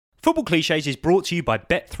Football Clichés is brought to you by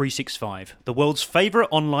Bet365, the world's favourite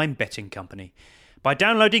online betting company. By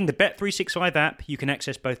downloading the Bet365 app, you can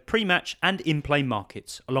access both pre-match and in-play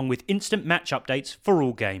markets, along with instant match updates for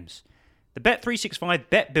all games. The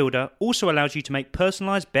Bet365 Bet Builder also allows you to make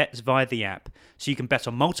personalised bets via the app, so you can bet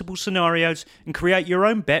on multiple scenarios and create your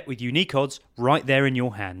own bet with unique odds right there in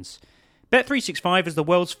your hands. Bet365 is the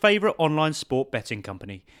world's favourite online sport betting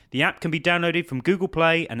company. The app can be downloaded from Google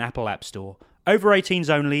Play and Apple App Store. Over 18s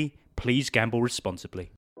only. Please gamble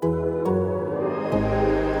responsibly.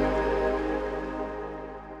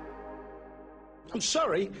 I'm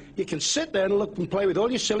sorry, you can sit there and look and play with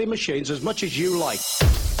all your silly machines as much as you like.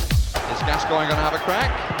 Is Gascoigne going to have a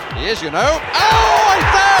crack? He is, you know. Oh, I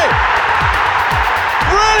say!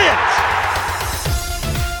 Brilliant!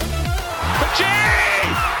 Gee!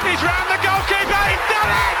 He's round the goalkeeper, he's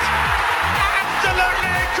done it!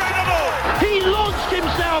 Absolutely incredible! He launched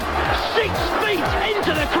himself 6 feet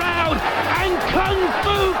into the crowd and kung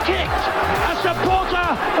fu kicked a supporter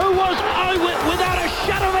who was without a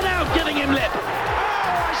shadow of a doubt giving him lip. Oh,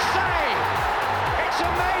 I say! It's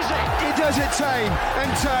amazing! He does it tame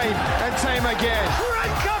and tame and tame again.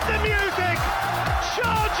 Crank up the music!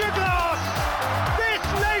 Charge your glass! This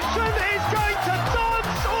nation is going to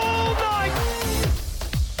dance all night!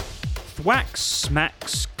 Thwacks,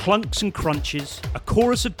 smacks, clunks and crunches, a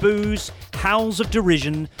chorus of boos, howls of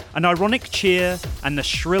derision, an ironic cheer, and the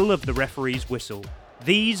shrill of the referee's whistle.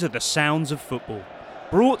 These are the sounds of football.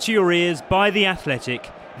 Brought to your ears by The Athletic,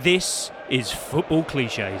 this is Football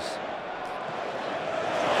Clichés.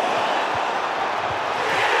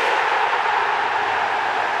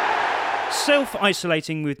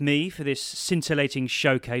 Self-isolating with me for this scintillating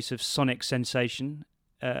showcase of sonic sensation.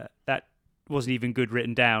 That wasn't even good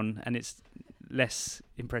written down, and it's less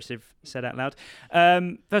impressive said out loud.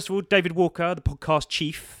 First of all, David Walker, the podcast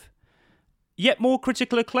chief. Yet more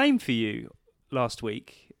critical acclaim for you last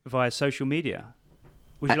week via social media.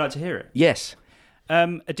 Would you like to hear it? Yes. A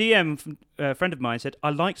DM from a friend of mine said, I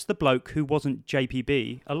liked the bloke who wasn't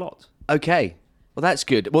JPB a lot. Okay. Well, that's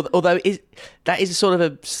good. Well, although that is sort of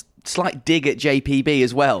a slight dig at JPB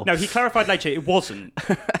as well. No, he clarified later it wasn't.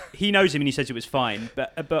 He knows him and he says it was fine.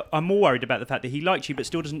 But I'm more worried about the fact that he liked you but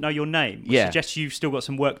still doesn't know your name. Which suggests you've still got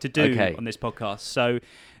some work to do on this podcast. So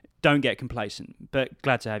don't get complacent. But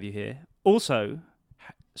glad to have you here. Also,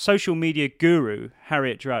 social media guru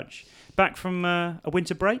Harriet Drudge, back from a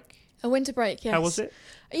winter break? A winter break, yes. How was it?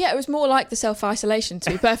 Yeah, it was more like the self-isolation,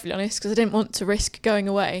 to be perfectly honest, because I didn't want to risk going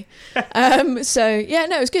away. It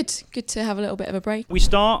was good. Good to have a little bit of a break. We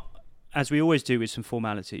start, as we always do, with some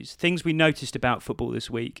formalities. Things we noticed about football this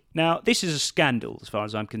week. Now, this is a scandal, as far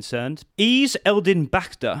as I'm concerned. Ease Eldin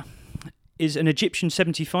Bakhta is an Egyptian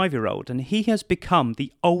 75-year-old, and he has become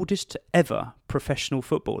the oldest ever professional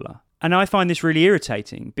footballer. And I find this really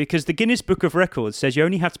irritating, because the Guinness Book of Records says you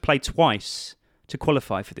only have to play twice to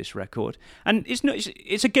qualify for this record. And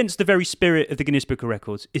it's against the very spirit of the Guinness Book of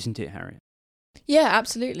Records, isn't it, Harriet? Yeah,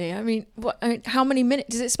 absolutely. I mean, how many minutes?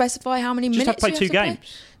 Does it specify how many minutes? Just have to play 2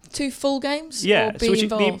 games. Play? 2 full games? Yeah. Or be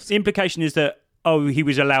involved? The implication is that, he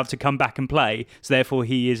was allowed to come back and play, so therefore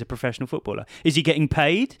he is a professional footballer. Is he getting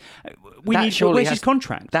paid? Where's his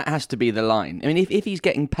contract? That has to be the line. I mean, if he's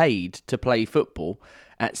getting paid to play football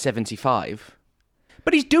at 75...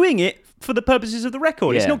 But he's doing it for the purposes of the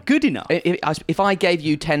record. Yeah. It's not good enough. If I gave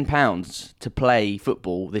you £10 to play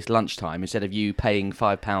football this lunchtime instead of you paying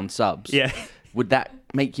 £5 subs, would that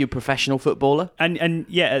make you a professional footballer? And at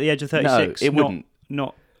the age of 36, no, it wouldn't.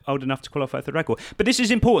 Not old enough to qualify for the record. But this is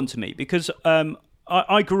important to me because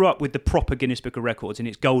I grew up with the proper Guinness Book of Records in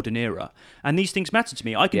its golden era, and these things matter to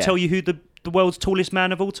me. I can tell you who the world's tallest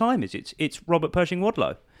man of all time is. It's Robert Pershing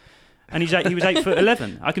Wadlow. And he was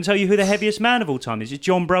 8'11". I can tell you who the heaviest man of all time is. It's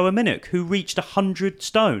John Brower Minnock, who reached 100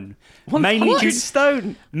 stone.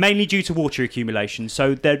 Mainly due to water accumulation.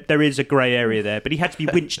 So there is a grey area there. But he had to be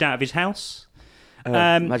winched out of his house.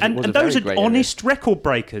 And those are honest record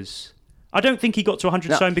breakers. I don't think he got to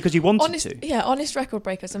 100 stone because he wanted to. Yeah, honest record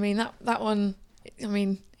breakers. I mean, that one... I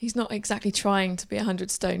mean, he's not exactly trying to be 100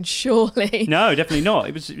 stone, surely. No, definitely not.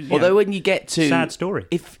 It was. Although when you get to sad story,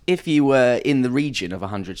 if you were in the region of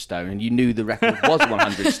 100 stone and you knew the record was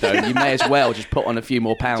 100 stone, you may as well just put on a few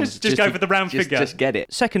more pounds. Just go for the round figure. Just get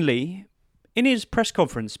it. Secondly, in his press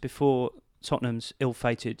conference before Tottenham's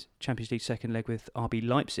ill-fated Champions League second leg with RB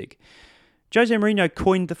Leipzig, Jose Mourinho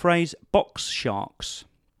coined the phrase "box sharks,"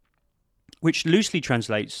 which loosely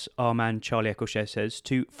translates, our man Charlie Eccleshare says,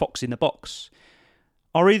 to "fox in the box."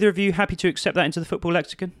 Are either of you happy to accept that into the football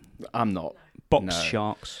lexicon? I'm not. Box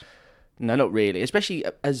sharks. No, not really. Especially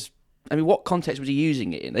as I mean, what context was he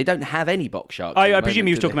using it in? They don't have any box sharks. I presume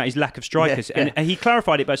he was talking about his lack of strikers. Yeah. And he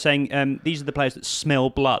clarified it by saying these are the players that smell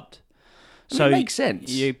blood. So it makes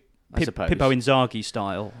sense, I suppose. Pippo Inzaghi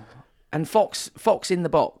style. And Fox in the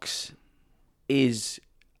box is...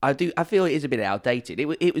 I feel it is a bit outdated.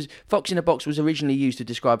 It was Fox in a box was originally used to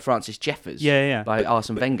describe Francis Jeffers by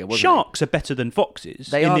Arsene Wenger, wasn't Sharks are better than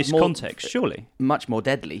foxes in this context, surely. Much more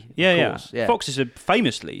deadly, of course. Foxes are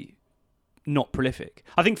famously not prolific.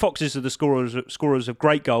 I think foxes are the scorers of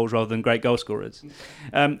great goals rather than great goal scorers.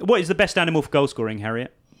 What is the best animal for goal scoring,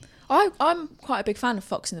 Harriet? I'm quite a big fan of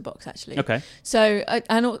Fox in the box, actually. Okay. So,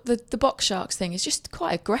 and the box sharks thing is just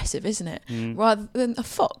quite aggressive, isn't it? Rather than a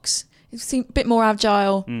fox. It seems a bit more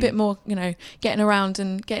agile, a bit more, getting around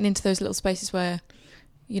and getting into those little spaces where,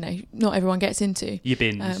 not everyone gets into. Your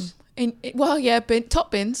bins.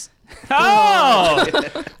 Top bins.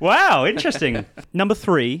 Oh! Wow, interesting. Number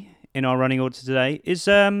 3 in our running order today is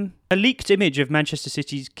a leaked image of Manchester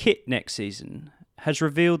City's kit next season has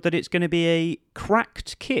revealed that it's going to be a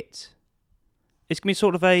cracked kit. It's going to be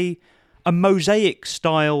sort of a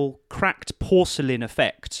mosaic-style cracked porcelain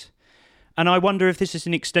effect. And I wonder if this is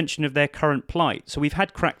an extension of their current plight. So we've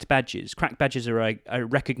had cracked badges. Cracked badges are a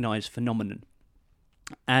recognised phenomenon.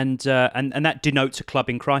 And that denotes a club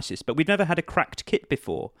in crisis. But we've never had a cracked kit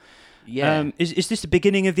before. Yeah. Is this the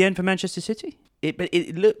beginning of the end for Manchester City? But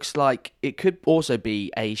it looks like it could also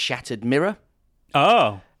be a shattered mirror.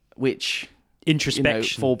 Oh. Which...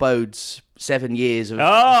 introspection forebodes 7 years of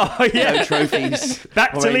trophies.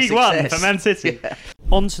 Back to League success. One for Man City. Yeah.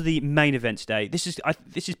 On to the main event today. This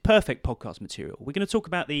is perfect podcast material. We're going to talk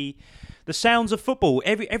about the sounds of football,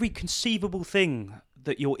 every conceivable thing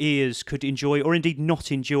that your ears could enjoy or indeed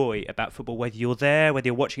not enjoy about football, whether you're there, whether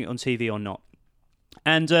you're watching it on TV or not.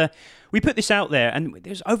 And we put this out there, and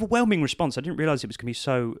there's overwhelming response. I didn't realise it was going to be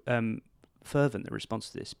so fervent, the response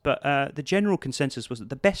to this. But the general consensus was that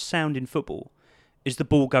the best sound in football is the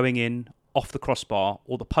ball going in off the crossbar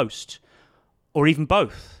or the post, or even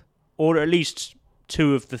both, or at least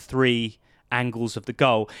 2 of the 3 angles of the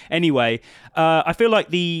goal. Anyway, I feel like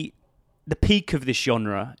the peak of this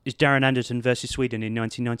genre is Darren Anderton versus Sweden in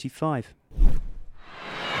 1995.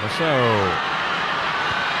 So,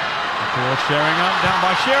 Sheringham down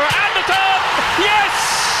by Shearer. Anderton! Yes!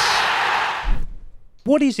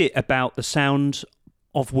 What is it about the sound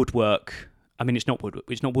of woodwork? I mean, it's not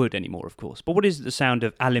wood anymore, of course. But what is the sound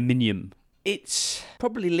of aluminium? It's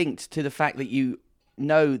probably linked to the fact that you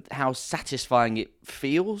know how satisfying it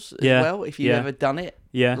feels as well if you've ever done it.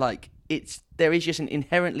 Yeah. Like, there is just an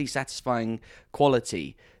inherently satisfying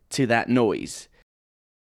quality to that noise.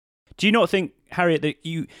 Do you not think, Harriet, that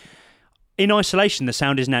in isolation, the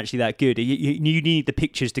sound isn't actually that good? You need the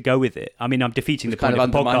pictures to go with it. I mean, I'm defeating the point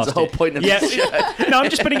of the podcast. The whole point of this show. No, I'm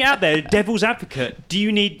just putting it out there. Devil's advocate. Do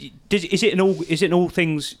you need? Is it an all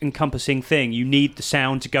things encompassing thing? You need the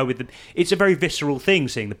sound to go with the. It's a very visceral thing,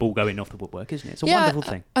 seeing the ball going off the woodwork, isn't it? It's a wonderful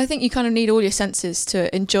thing. I think you kind of need all your senses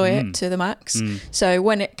to enjoy it to the max. So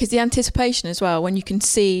because the anticipation as well, when you can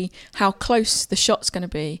see how close the shot's going to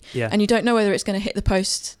be, and you don't know whether it's going to hit the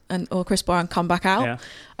post or crossbar and come back out.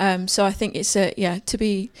 Yeah. So I think it's to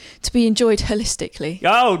be enjoyed holistically.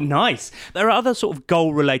 Oh, nice. There are other sort of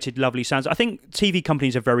goal-related lovely sounds. I think TV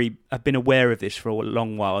companies have been aware of this for a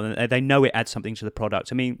long while, and they know it adds something to the product.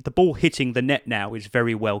 I mean, the ball hitting the net now is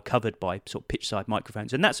very well covered by sort of pitch-side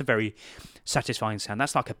microphones, and that's a very satisfying sound.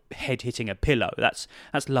 That's like a head hitting a pillow. That's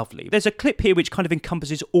lovely. There's a clip here which kind of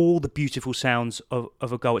encompasses all the beautiful sounds of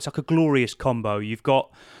a goal. It's like a glorious combo. You've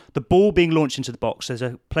got the ball being launched into the box. There's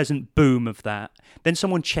a pleasant boom of that. Then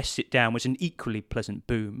someone chests it down, which is an equally pleasant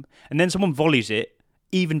boom. And then someone volleys it,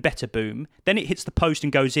 even better boom. Then it hits the post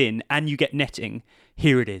and goes in, and you get netting.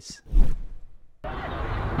 Here it is.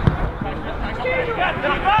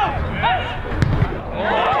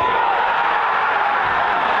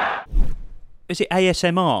 Is it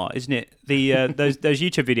ASMR, isn't it? Those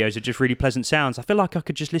YouTube videos are just really pleasant sounds. I feel like I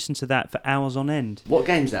could just listen to that for hours on end. What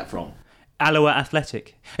game's that from? Alloa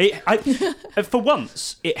Athletic. For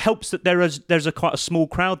once, it helps that there's quite a small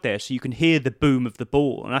crowd there, so you can hear the boom of the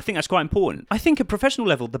ball, and I think that's quite important. I think at professional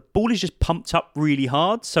level, the ball is just pumped up really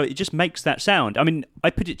hard, so it just makes that sound. I mean, I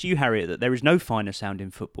put it to you, Harriet, that there is no finer sound in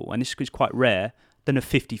football, and this is quite rare, than a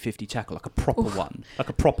 50-50 tackle, like a proper one, like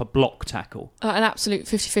a proper block tackle. An absolute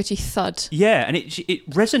 50-50 thud. Yeah, and it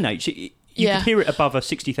resonates. You can hear it above a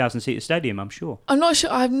 60,000-seater stadium, I'm sure. I'm not sure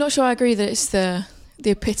I agree that it's the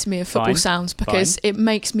epitome of football sounds, because it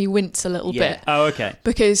makes me wince a little bit. Oh, okay.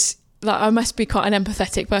 Because I must be quite an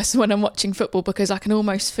empathetic person when I'm watching football because I can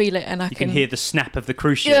almost feel it, and you can hear the snap of the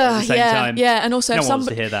cruciate at the same time. Yeah, and also no one wants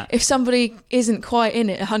to hear that. If somebody isn't quite in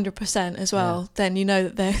it 100% as well, then you know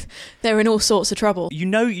that they're in all sorts of trouble. You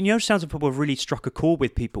know, sounds of football have really struck a chord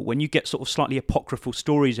with people when you get sort of slightly apocryphal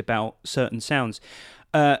stories about certain sounds.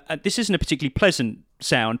 This isn't a particularly pleasant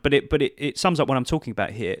sound, but it sums up what I'm talking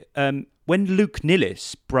about here. When Luke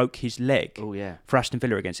Nillis broke his leg for Aston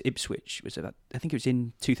Villa against Ipswich, I think it was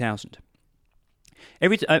in 2000.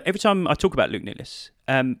 Every time I talk about Luke Nillis,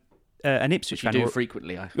 an Ipswich fan, you do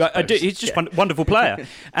frequently. I do. He's just a wonderful player,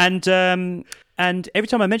 and every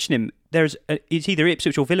time I mention him, it's either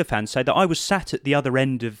Ipswich or Villa fans say that I was sat at the other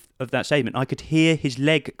end of that statement. I could hear his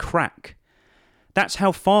leg crack. That's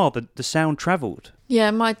how far the sound travelled.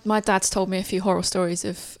 Yeah, my dad's told me a few horror stories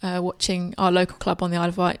of watching our local club on the Isle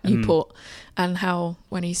of Wight, Newport, and how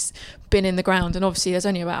when he's been in the ground, and obviously there's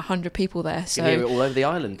only about 100 people there. So you can hear it all over the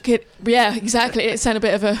island. Yeah, exactly. It sounded a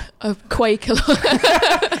bit of a quake.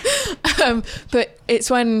 But it's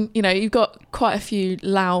when, you've got quite a few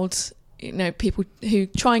loud, people who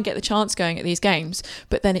try and get the chants going at these games,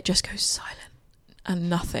 but then it just goes silent and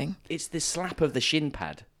nothing. It's the slap of the shin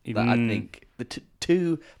pad that I think... The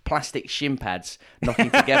two plastic shin pads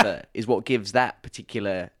knocking together is what gives that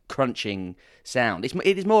particular crunching sound.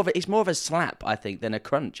 It's more of a slap, I think, than a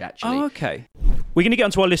crunch, actually. Oh, okay. We're going to get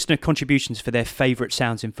onto our listener contributions for their favourite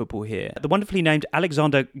sounds in football here. The wonderfully named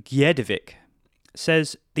Alexander Giedovic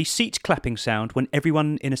says the seat clapping sound when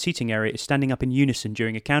everyone in a seating area is standing up in unison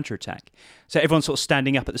during a counter-attack. So everyone's sort of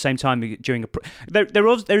standing up at the same time during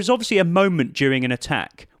there is obviously a moment during an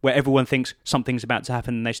attack where everyone thinks something's about to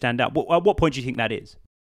happen and they stand up. At what point do you think that is?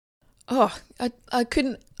 Oh, I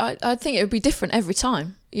couldn't. I think it would be different every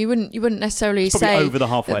time. You wouldn't necessarily say over the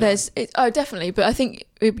halfway line. Definitely, but I think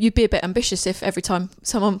you'd be a bit ambitious if every time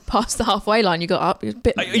someone passed the halfway line you got up. You'd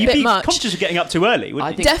be conscious of getting up too early,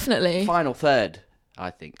 wouldn't you? Definitely. Final third, I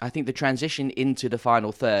think the transition into the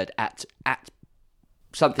final third at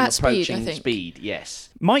something approaching speed, yes.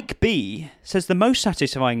 Mike B says the most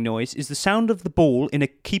satisfying noise is the sound of the ball in a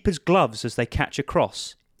keeper's gloves as they catch a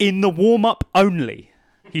cross. In the warm-up only,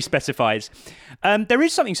 he specifies. There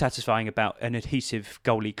is something satisfying about an adhesive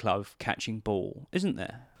goalie glove catching ball, isn't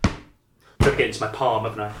there? Trying to get into my palm,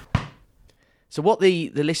 haven't I? So what the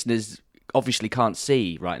listeners obviously can't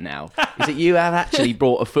see right now is that you have actually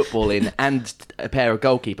brought a football in and a pair of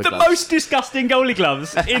goalkeeper gloves. The most disgusting goalie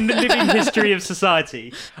gloves in the living history of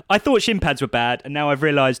society. I thought shin pads were bad, and now I've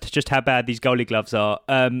realised just how bad these goalie gloves are.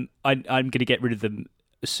 I'm going to get rid of them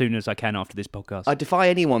as soon as I can after this podcast. I defy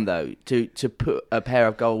anyone, though, to put a pair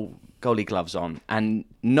of goalie gloves on and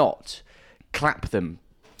not clap them.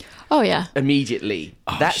 Oh yeah! Immediately,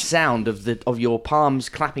 that sound of your palms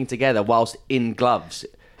clapping together whilst in gloves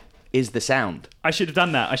is the sound. I should have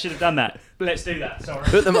done that. Let's do that. Sorry.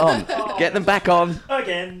 Put them on. Get them back on.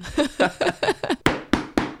 Again.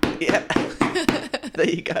 Yeah. There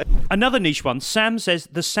you go. Another niche one. Sam says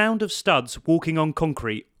the sound of studs walking on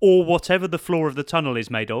concrete or whatever the floor of the tunnel is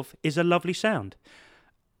made of is a lovely sound.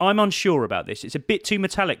 I'm unsure about this. It's a bit too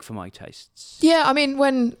metallic for my tastes. Yeah, I mean,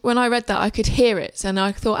 when I read that, I could hear it, and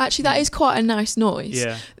I thought, actually, that is quite a nice noise.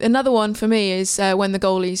 Yeah. Another one for me is when the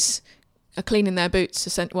goalies are cleaning their boots,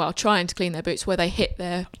 trying to clean their boots, where they hit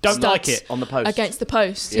their don't like it on the post against the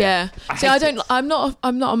post. Yeah. I'm not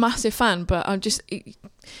a massive fan, but I'm just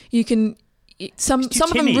you can. Some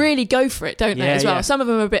of them really go for it, don't they? As well. Yeah. Some of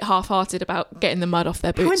them are a bit half-hearted about getting the mud off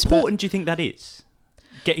their boots. How important do you think that is?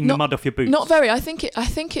 Getting the mud off your boots? Not very. I think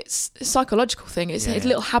it's a psychological thing. It's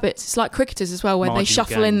little habits. It's like cricketers as well, when they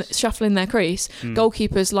shuffle in their crease.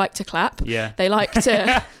 Goalkeepers like to clap. Yeah. They like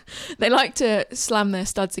to slam their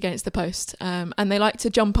studs against the post, and they like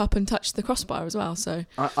to jump up and touch the crossbar as well. So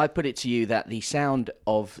I put it to you that the sound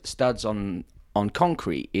of studs on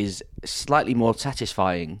concrete is slightly more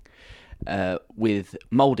satisfying with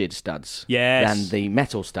moulded studs than the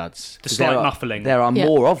metal studs. The slight muffling. There are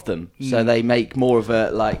more of them, so they make more of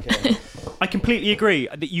a I completely agree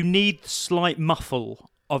that you need the slight muffle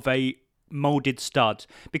of a moulded stud,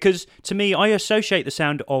 because to me, I associate the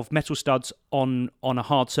sound of metal studs on a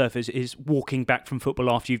hard surface is walking back from football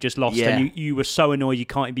after you've just lost, and you were so annoyed you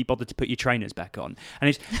can't even be bothered to put your trainers back on,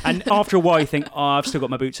 and after a while you think, I've still got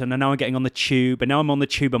my boots on, and now I'm getting on the tube, and now I'm on the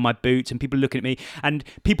tube on my boots, and people look at me, and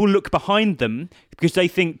people look behind them because they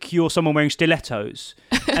think you're someone wearing stilettos,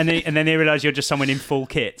 and then they realise you're just someone in full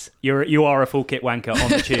kit. You are a full kit wanker on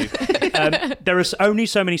the tube. There are only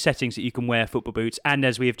so many settings that you can wear football boots, and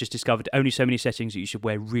as we have just discovered, only so many settings that you should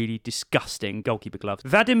wear really disgusting goalkeeper gloves.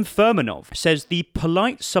 Vadim Furmanov says the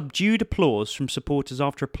polite, subdued applause from supporters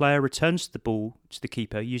after a player returns the ball to the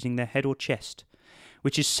keeper using their head or chest.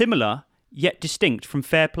 which is similar yet distinct from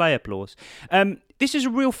fair play applause. This is a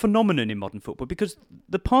real phenomenon in modern football because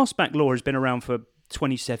the pass-back law has been around for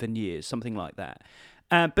 27 years, something like that.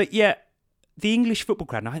 But yet, the English football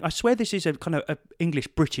crowd, and I swear this is a kind of a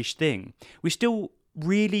English-British thing, we still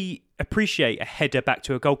really appreciate a header back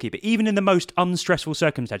to a goalkeeper, even in the most unstressful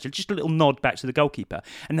circumstances, just a little nod back to the goalkeeper.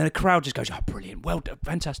 And then the crowd just goes, oh, brilliant, well done,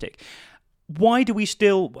 fantastic. Why do we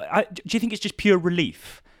still... do you think it's just pure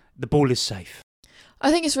relief? The ball is safe. I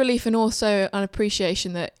think it's relief and also an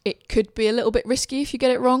appreciation that it could be a little bit risky if you get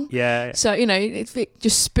it wrong. Yeah. So, if it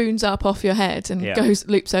just spoons up off your head and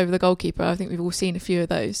loops over the goalkeeper, I think we've all seen a few of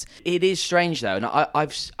those. It is strange though, and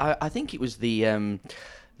I think it was the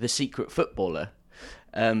secret footballer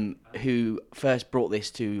who first brought this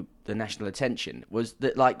to the national attention, was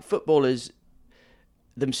that like footballers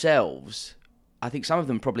themselves, I think some of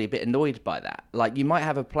them probably a bit annoyed by that. Like you might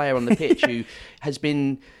have a player on the pitch who has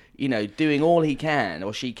been, doing all he can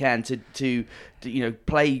or she can to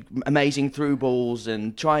play amazing through balls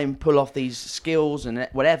and try and pull off these skills and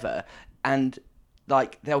whatever, and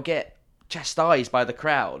like they'll get chastised by the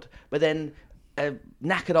crowd, but then a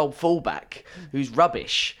knackered old fullback who's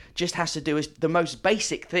rubbish just has to do the most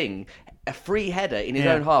basic thing, a free header in his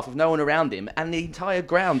own half with no one around him, and the entire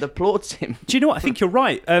ground applauds him. Do you know what? I think you're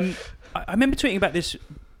right. I remember tweeting about this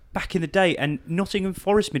back in the day, and Nottingham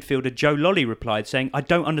Forest midfielder Joe Lolly replied saying, I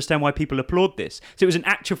don't understand why people applaud this. So it was an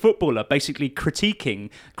actual footballer basically critiquing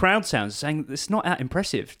crowd sounds, saying it's not that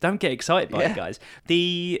impressive. Don't get excited by it, guys.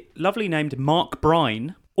 The lovely named Mark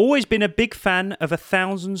Brine, always been a big fan of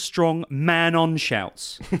 1,000-strong man-on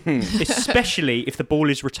shouts, especially if the ball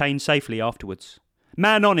is retained safely afterwards.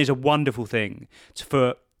 Man-on is a wonderful thing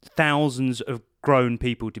for thousands of grown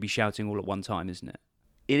people to be shouting all at one time, isn't it?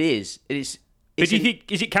 It is. It is. But do you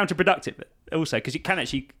think, is it counterproductive also? Because it can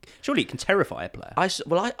actually, surely it can terrify a player.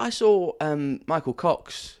 I saw Michael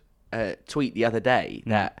Cox tweet the other day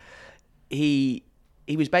that he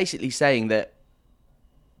was basically saying that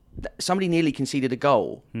somebody nearly conceded a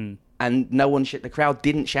goal and no one the crowd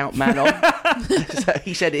didn't shout man on. So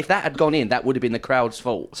he said if that had gone in, that would have been the crowd's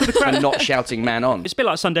fault and not shouting man on. It's a bit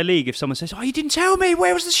like Sunday League if someone says, oh, you didn't tell me,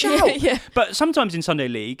 where was the shout? Yeah. But sometimes in Sunday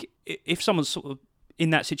League, if someone's sort of in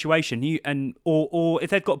that situation, or if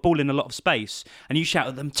they've got a ball in a lot of space and you shout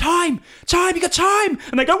at them, time, you got time,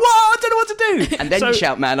 and they go, what? I don't know what to do. And then you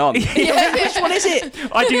shout man on. Which one is it?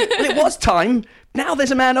 I do. Well, it was time. Now there's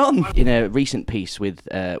a man on. In a recent piece with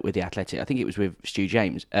The Athletic, I think it was with Stu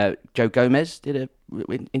James, Joe Gomez did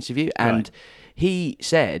an interview, and he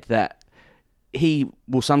said that he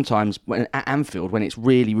will sometimes, at Anfield, when it's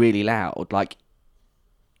really, really loud, like,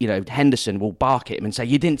 Henderson will bark at him and say,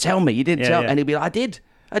 you didn't tell me, and he'll be like, I did,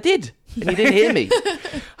 and you didn't hear me.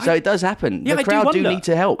 So it does happen. The crowd do need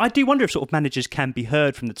to help. I do wonder if sort of managers can be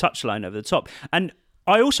heard from the touchline over the top. And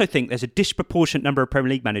I also think there's a disproportionate number of Premier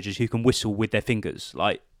League managers who can whistle with their fingers.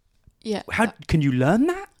 Like, how can you learn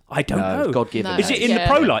that? I don't know. God-given. Is it in the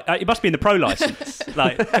pro license? It must be in the pro license,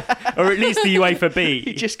 or at least the UEFA B.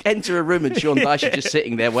 You just enter a room and Sean Dyche is just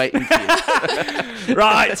sitting there waiting for you.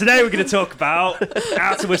 Right, today we're going to talk about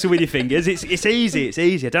how to whistle with your fingers. It's easy. It's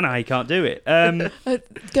easy. I don't know how you can't do it.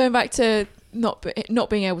 Going back to not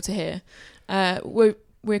being able to hear,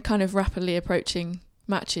 we're kind of rapidly approaching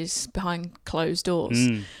matches behind closed doors,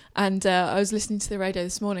 and I was listening to the radio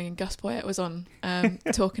this morning and Gus Poyet was on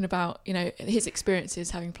talking about his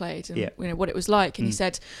experiences having played and what it was like, and he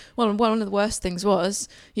said, well, one of the worst things was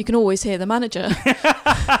you can always hear the manager.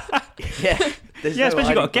 Especially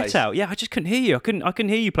you got a get out. I just couldn't hear you. I couldn't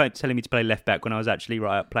hear you telling me to play left back when I was actually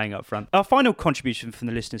playing up front. Our final contribution from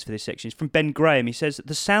the listeners for this section is from Ben Graham. He says,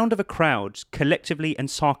 the sound of a crowd collectively and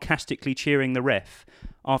sarcastically cheering the ref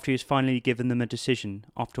after he has finally given them a decision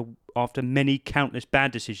after many countless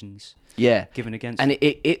bad decisions given against him.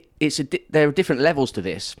 And there are different levels to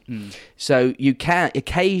this. So you can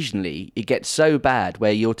occasionally, it gets so bad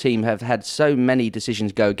where your team have had so many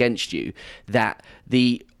decisions go against you that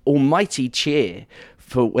the almighty cheer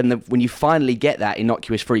for when you finally get that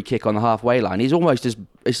innocuous free kick on the halfway line is almost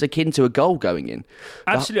it's akin to a goal going in.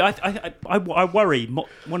 Absolutely. I worry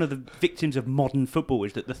one of the victims of modern football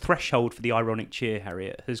is that the threshold for the ironic cheer,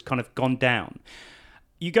 Harriet, has kind of gone down.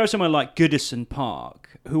 You go somewhere like Goodison Park,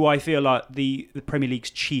 who I feel like the Premier League's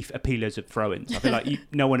chief appealers of throw-ins. I feel like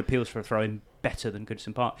no one appeals for a throw-in better than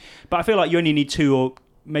Goodison Park. But I feel like you only need two or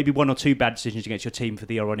maybe one or two bad decisions against your team for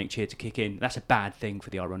the ironic cheer to kick in. That's a bad thing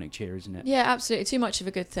for the ironic cheer, isn't it? Yeah, absolutely. Too much of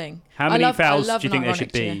a good thing. How many fouls do you think there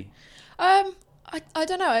should be? I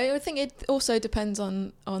don't know. I think it also depends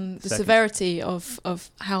on the Seconds. severity of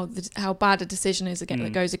how bad a decision is that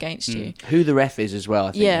goes against you. Who the ref is as well.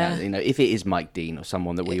 I think Yeah. that, if it is Mike Dean or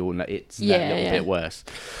someone that we all know, it's that Yeah, little yeah. bit worse.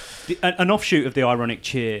 An offshoot of the ironic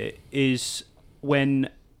cheer is when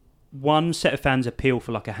one set of fans appeal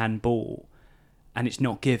for like a handball and it's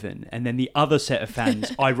not given, and then the other set of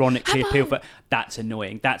fans ironically appeal for. That's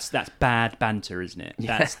annoying. That's bad banter, isn't it?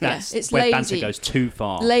 That's It's where lazy. banter goes too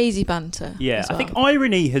far. Lazy banter. Yeah, as I think well.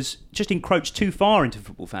 irony has just encroached too far into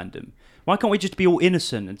football fandom. Why can't we just be all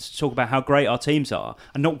innocent and talk about how great our teams are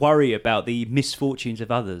and not worry about the misfortunes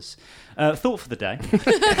of others? Thought for the day.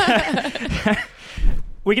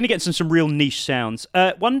 We're going to get some real niche sounds.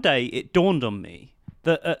 One day it dawned on me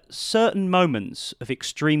that at certain moments of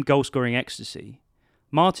extreme goal-scoring ecstasy,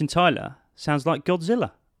 Martin Tyler sounds like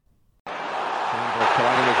Godzilla.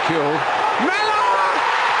 Colliding with Kuhl.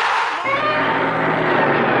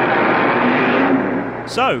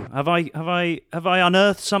 So, have I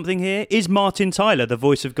unearthed something here? Is Martin Tyler the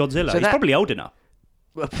voice of Godzilla? So He's probably old enough.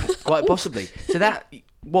 Quite possibly. So that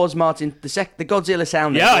was Martin, the godzilla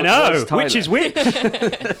sound. Yeah, I was know. Tyler. Which is which?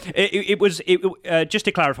 it was just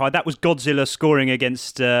to clarify, that was Godzilla scoring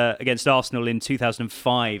against Arsenal in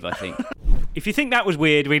 2005, I think. If you think that was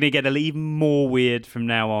weird, we're going to get even more weird from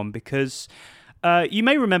now on, because you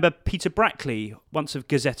may remember Peter Brackley, once of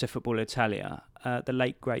Gazzetta Football Italia, the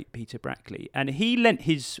late great Peter Brackley, and he lent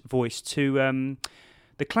his voice to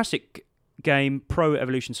the classic game Pro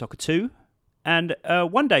Evolution Soccer 2. And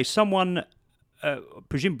one day, someone,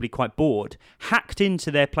 presumably quite bored, hacked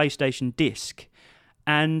into their PlayStation disc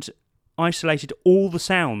and isolated all the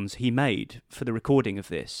sounds he made for the recording of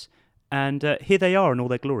this. And here they are in all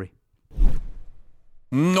their glory.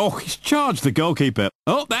 Oh, he's charged the goalkeeper.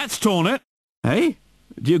 Oh, that's torn it. Hey,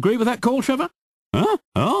 do you agree with that call, Trevor? Huh?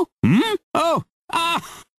 Oh? Oh!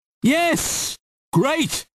 Ah! Yes!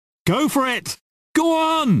 Great! Go for it! Go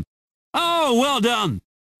on! Oh, well done!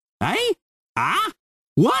 Hey? Ah?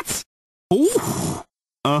 What? Ooh!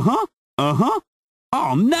 Uh-huh! Uh-huh!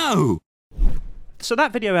 Oh, no! So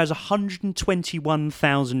that video has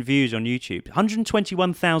 121,000 views on YouTube.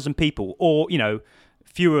 121,000 people, or,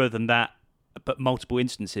 fewer than that, but multiple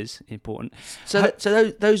instances, important. So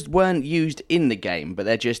those weren't used in the game, but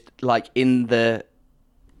they're just like in the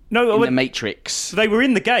Matrix. They were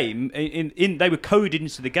in the game. They were coded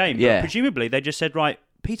into the game. But Yeah. presumably they just said, right,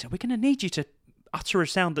 Peter, we're going to need you to utter a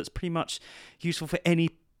sound that's pretty much useful for any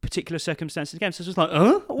particular circumstance in the game. So it's just like,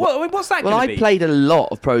 what's that Well, going to be? I played a lot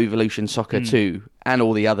of Pro Evolution Soccer 2 and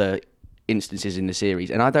all the other instances in the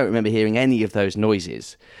series, and I don't remember hearing any of those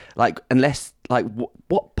noises. Unless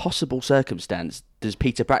what possible circumstance does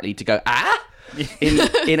Peter Brackley to go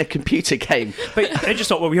in a computer game? But they just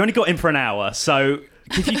thought, well, we only got in for an hour, so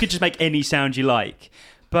if you could just make any sound you like.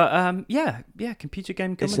 But yeah, computer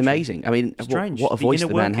game commentary. It's amazing. I mean, Strange. what a voice inner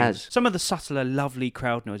the man workings. has. Some of the subtler, lovely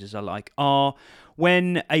crowd noises I like are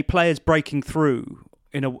when a player's breaking through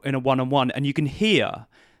in a one-on-one, and you can hear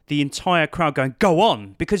the entire crowd going, "Go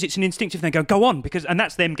on," because it's an instinctive thing. Go on, and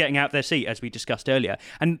that's them getting out of their seat, as we discussed earlier.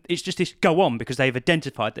 And it's just this "go on" because they've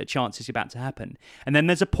identified that a chance is about to happen. And then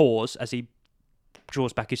there's a pause as he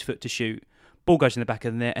draws back his foot to shoot. Ball goes in the back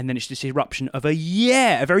of the net, and then it's this eruption of a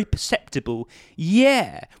very perceptible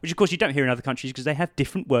yeah, which of course you don't hear in other countries because they have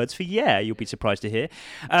different words for yeah. You'll be surprised to hear.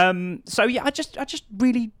 So yeah, I just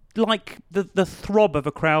really like the throb of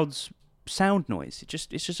a crowd's sound noise.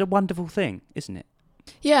 It's just a wonderful thing, isn't it?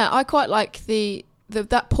 Yeah, I quite like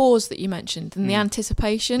that pause that you mentioned and the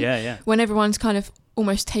anticipation. Yeah. When everyone's kind of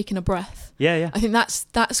almost taking a breath. Yeah. I think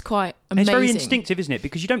that's quite And amazing. it's very instinctive, isn't it?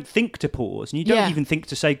 Because you don't think to pause and you don't even think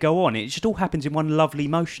to say go on. It just all happens in one lovely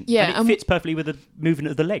motion. Yeah, and it fits perfectly with the movement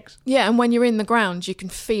of the legs. Yeah, and when you're in the ground, you can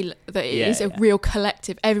feel that it is a real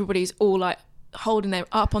collective. Everybody's all like holding their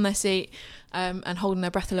up on their seat and holding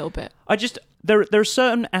their breath a little bit. There are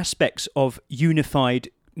certain aspects of unified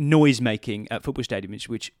noise making at football stadiums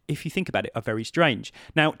which, if you think about it, are very strange.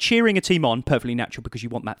 Now, cheering a team on, perfectly natural because you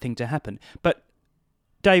want that thing to happen. But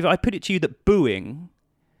Dave, I put it to you that booing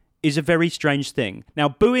is a very strange thing. Now,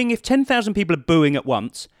 booing, if 10,000 people are booing at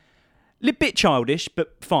once, a bit childish,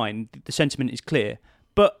 but fine, the sentiment is clear.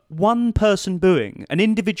 But one person booing, an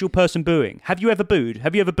individual person booing, have you ever booed?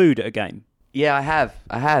 Have you ever booed at a game? Yeah, I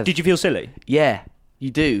have. Did you feel silly? Yeah,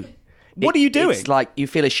 you do. What are you doing? It's like you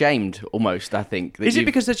feel ashamed almost, I think. Is it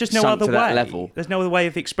because there's just no other to that way? level? There's no other way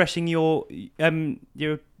of expressing your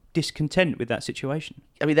discontent with that situation?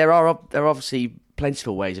 I mean, there are obviously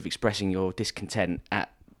plentiful ways of expressing your discontent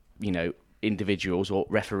at, individuals or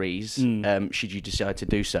referees, should you decide to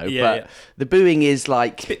do so. Yeah, but yeah. the booing is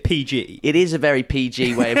like... It's a bit PG. It is a very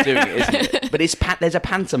PG way of doing it, isn't it? But there's a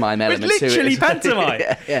pantomime element to it. It's literally pantomime.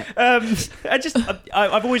 Yeah.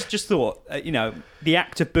 I've always just thought, the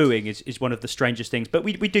act of booing is one of the strangest things. But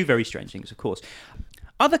we do very strange things, of course.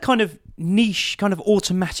 Other kind of niche, kind of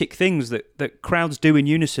automatic things that crowds do in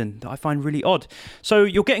unison that I find really odd. So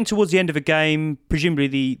you're getting towards the end of a game.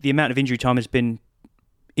 Presumably the amount of injury time has been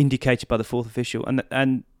indicated by the fourth official,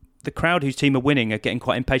 and the crowd whose team are winning are getting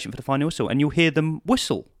quite impatient for the final whistle, and you'll hear them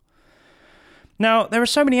whistle. Now, there are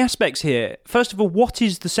so many aspects here. First of all, what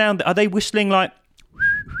is the sound? Are they whistling like...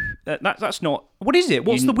 That's not... What is it?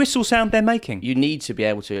 What's the whistle sound they're making? You need to be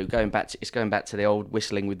able to... It's going back to the old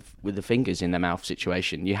whistling with the fingers in the mouth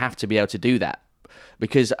situation. You have to be able to do that.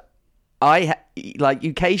 Because you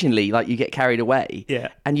occasionally, you get carried away. Yeah.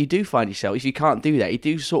 And you do find yourself, if you can't do that, you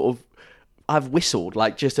do sort of... I've whistled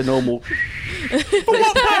like just a normal... For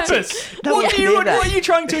what purpose? What are you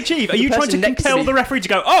trying to achieve? Are you trying to compel the referee to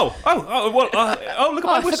go, look at my whistle?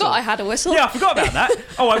 I forgot I had a whistle. Yeah, I forgot about that.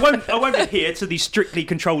 I won't adhere to the strictly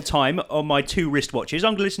controlled time on my 2 wristwatches.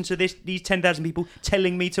 I'm going to listen to these 10,000 people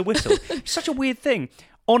telling me to whistle. It's such a weird thing.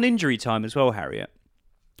 On injury time as well, Harriet,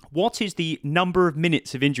 what is the number of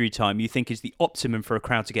minutes of injury time you think is the optimum for a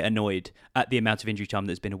crowd to get annoyed at the amount of injury time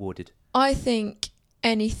that's been awarded? I think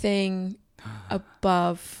anything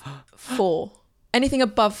above 4. Anything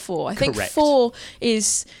above 4. I think Correct. 4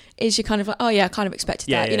 is you're kind of like, I kind of expected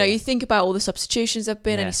that. Yeah. You think about all the substitutions there have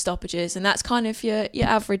been, Yeah. any stoppages, and that's kind of your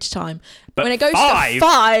average time. But when it goes 5? to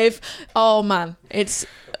 5, oh man, it's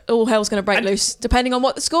all hell's going to break loose, depending on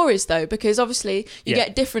what the score is, though, because obviously you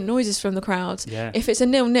get different noises from the crowd. Yeah. If it's a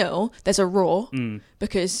 0-0, there's a roar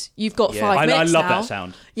because you've got 5 minutes I love now. that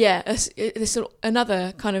sound. Yeah, it's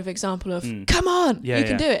another kind of example of, come on, you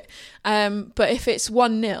can do it. But if it's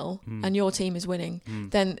 1-0 and your team is winning,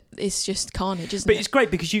 then it's just carnage, isn't it? But it's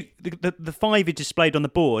great because the 5 is displayed on the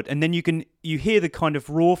board, and then you hear the kind of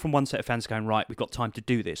roar from one set of fans going, right, we've got time to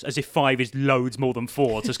do this, as if 5 is loads more than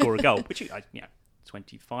 4 to score a goal, which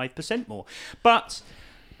 25% more. But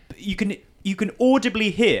you can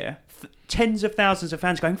audibly hear tens of thousands of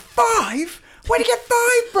fans going, 5? Where do you get 5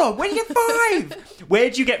 from? Where do you get 5? Where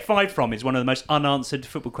do you get 5 from is one of the most unanswered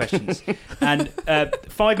football questions. And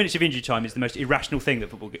 5 minutes of injury time is the most irrational thing that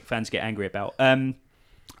football fans get angry about.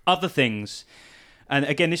 Other things, and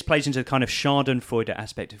again, this plays into the kind of Schadenfreude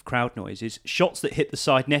aspect of crowd noise, is shots that hit the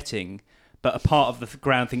side netting, but a part of the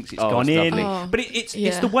ground thinks it's gone in. But it's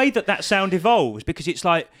the way that sound evolves, because it's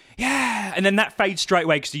like, yeah, and then that fades straight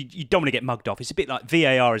away because you don't want to get mugged off. It's a bit like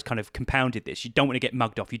VAR has kind of compounded this. You don't want to get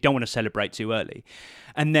mugged off. You don't want to celebrate too early.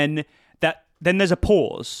 And then there's a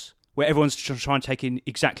pause where everyone's trying to take in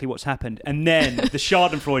exactly what's happened. And then the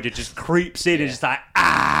Schadenfreude just creeps in and it's like,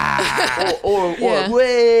 or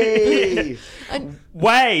way.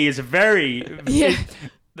 Way is a very...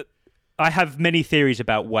 I have many theories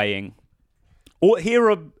about weighing. Here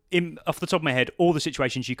are, off the top of my head, all the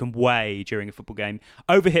situations you can weigh during a football game.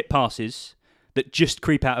 Overhit passes that just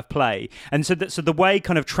creep out of play. And so the way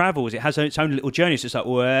kind of travels, it has its own little journey. So it's like,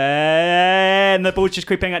 and the ball's just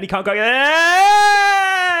creeping out and you can't go,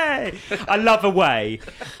 I love a weigh.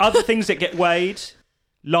 Other things that get weighed,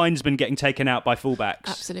 linesmen getting taken out by fullbacks.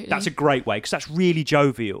 Absolutely. That's a great way, because that's really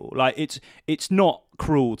jovial. Like, it's not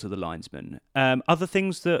cruel to the linesman. Other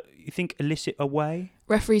things that you think elicit a weigh?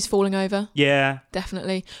 Referees falling over. Yeah.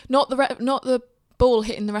 Definitely. Not the ball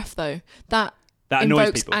hitting the ref, though. That annoys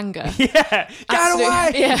invokes people. anger. Yeah. Get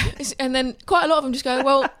away! Yeah. And then quite a lot of them just go,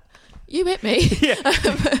 well, you hit me. Yeah.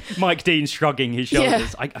 Mike Dean shrugging his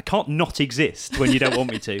shoulders. Yeah. I can't not exist when you don't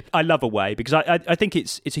want me to. I love a weigh, because I think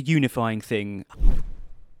it's a unifying thing.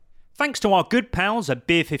 Thanks to our good pals at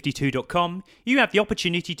beer52.com, you have the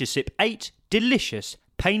opportunity to sip 8 delicious,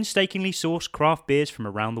 painstakingly sourced craft beers from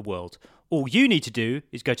around the world. All you need to do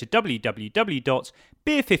is go to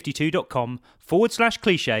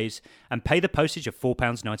www.beer52.com/cliches and pay the postage of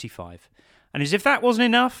 £4.95. And as if that wasn't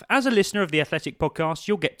enough, as a listener of the Athletic Podcast,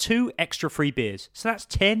 you'll get 2 extra free beers. So that's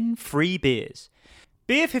 10 free beers.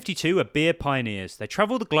 Beer 52 are beer pioneers. They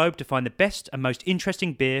travel the globe to find the best and most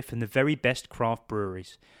interesting beer from the very best craft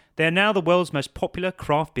breweries. They are now the world's most popular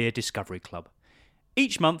craft beer discovery club.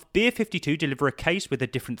 Each month, Beer 52 deliver a case with a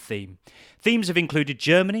different theme. Themes have included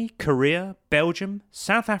Germany, Korea, Belgium,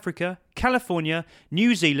 South Africa, California,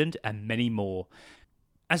 New Zealand, and many more.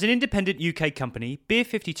 As an independent UK company, Beer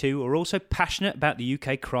 52 are also passionate about the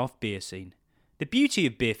UK craft beer scene. The beauty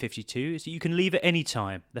of Beer 52 is that you can leave at any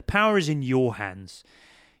time. The power is in your hands.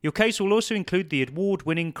 Your case will also include the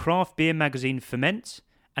award-winning craft beer magazine Ferment,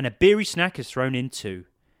 and a beery snack is thrown in too.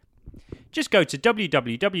 Just go to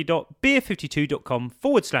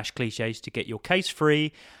www.beer52.com/cliches to get your case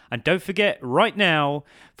free. And don't forget, right now,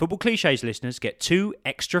 Football Cliches listeners get 2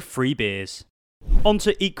 extra free beers. On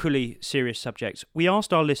to equally serious subjects. We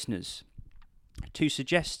asked our listeners to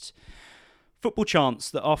suggest football chants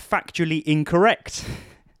that are factually incorrect.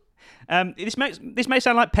 This may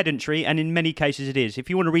sound like pedantry, and in many cases it is. If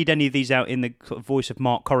you want to read any of these out in the sort of voice of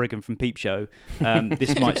Mark Corrigan from Peep Show,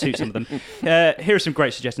 this might suit some of them. Here are some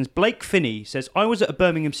great suggestions. Blake Finney says, I was at a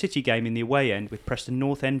Birmingham City game in the away end with Preston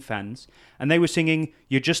North End fans, and they were singing,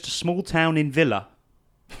 "You're just a small town in Villa."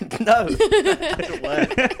 No, that doesn't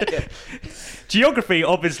work. Geography,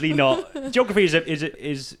 obviously not. Geography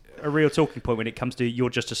is a real talking point when it comes to "you're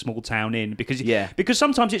just a small town in," because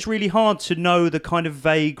sometimes it's really hard to know the kind of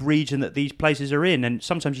vague region that these places are in, and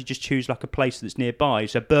sometimes you just choose like a place that's nearby.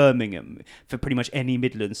 So Birmingham for pretty much any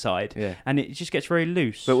Midland side, and it just gets very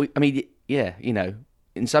loose. But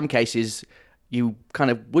in some cases you kind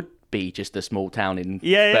of would be just a small town in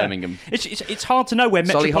Birmingham. It's hard to know where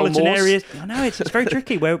metropolitan areas. I know it's very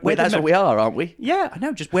tricky. Where that's what we are, aren't we? Yeah, I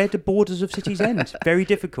know. Just where the borders of cities end. Very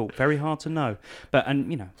difficult. Very hard to know. But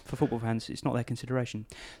for football fans, it's not their consideration.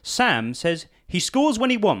 Sam says he scores when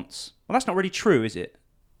he wants. Well, that's not really true, is it?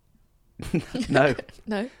 No.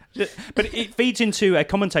 But it feeds into a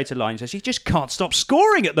commentator line that says he just can't stop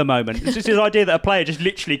scoring at the moment. It's just this idea that a player just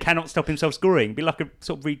literally cannot stop himself scoring. It'd be like a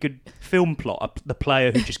sort of really good film plot, the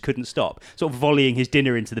player who just couldn't stop, sort of volleying his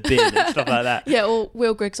dinner into the bin and stuff like that. Yeah, or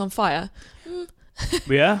Will Griggs on fire.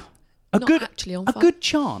 Yeah. Actually on fire. A good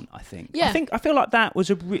chant, I think. Yeah. I feel like that was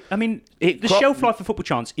the shelf life of football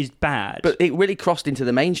chants is bad. But it really crossed into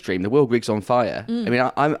the mainstream, the Will Griggs on fire. I mean,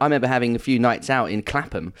 I remember having a few nights out in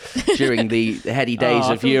Clapham during the heady days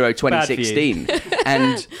of Euro 2016.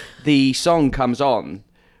 And the song comes on.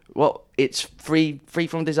 Well, it's Free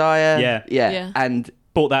From Desire. Yeah. And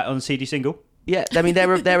bought that on CD single. Yeah, I mean,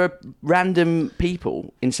 there are random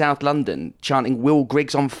people in South London chanting "Will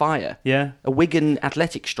Griggs on fire." Yeah, a Wigan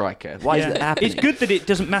Athletic striker. Why is that happening? It's good that it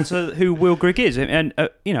doesn't matter who Will Grigg is, and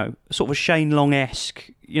sort of a Shane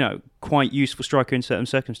Long-esque, quite useful striker in certain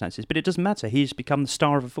circumstances. But it doesn't matter. He's become the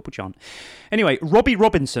star of a football chant. Anyway, Robbie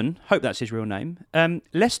Robinson, hope that's his real name.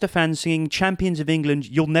 Leicester fans singing "Champions of England,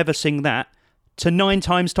 You'll Never Sing That" to 9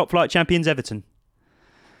 times top flight champions Everton.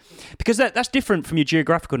 Because that's different from your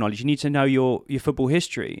geographical knowledge. You need to know your football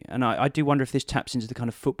history. And I do wonder if this taps into the kind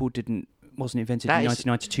of football wasn't invented in the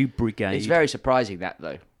 1992 brigade. It's very surprising that,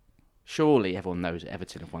 though. Surely everyone knows that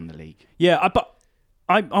Everton have won the league. Yeah, but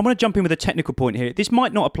I want to jump in with a technical point here. This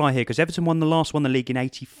might not apply here because Everton won the league in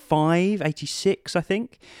 85, 86, I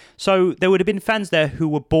think. So there would have been fans there who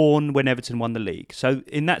were born when Everton won the league. So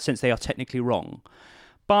in that sense, they are technically wrong.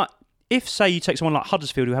 But if, say, you take someone like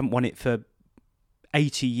Huddersfield who haven't won it for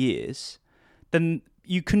 80 years, then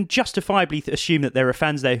you can justifiably assume that there are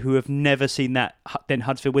fans there who have never seen that then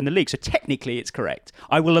Huddersfield win the league. So technically it's correct.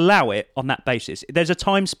 I will allow it on that basis. There's a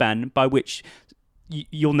time span by which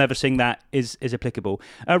you'll never sing that is applicable.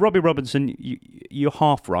 Robbie Robinson, you're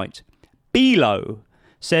half right. Bilo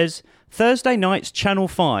says Thursday nights Channel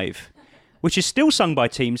 5, which is still sung by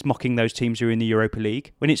teams mocking those teams who are in the Europa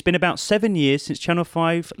League, when it's been about 7 years since Channel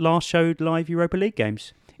 5 last showed live Europa League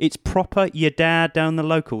games. It's proper your dad down the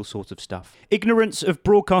local sort of stuff. Ignorance of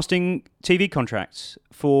broadcasting TV contracts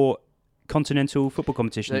for continental football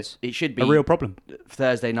competitions. It should be a real problem.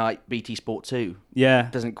 Thursday night BT Sport 2. Yeah.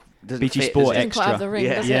 Doesn't BT fit, Sport does Extra. Quite have the ring,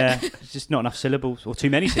 does it? It's just not enough syllables or too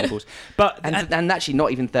many syllables. But and actually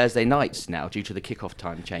not even Thursday nights now due to the kickoff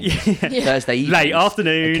time changes. Thursday evenings, late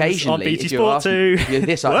afternoons occasionally, on BT Sport 2.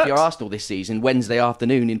 If you're Arsenal this season, Wednesday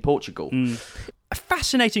afternoon in Portugal. A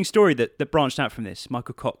fascinating story that branched out from this.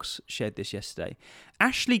 Michael Cox shared this yesterday.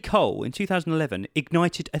 Ashley Cole, in 2011,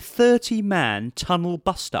 ignited a 30-man tunnel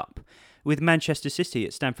bust-up with Manchester City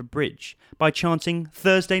at Stamford Bridge by chanting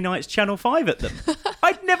Thursday night's Channel 5 at them.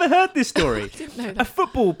 I'd never heard this story. I didn't know that. A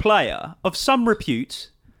football player of some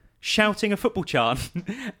repute shouting a football chant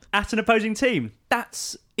at an opposing team.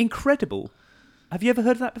 That's incredible. Have you ever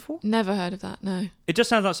heard of that before? Never heard of that, no. It just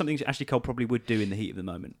sounds like something Ashley Cole probably would do in the heat of the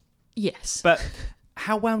moment. Yes. But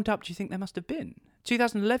how wound up do you think they must have been?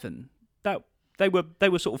 2011, they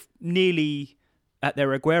were sort of nearly at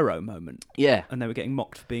their Aguero moment. Yeah. And they were getting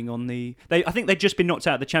mocked for being on the... I think they'd just been knocked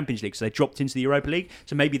out of the Champions League, so they dropped into the Europa League.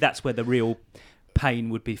 So maybe that's where the real pain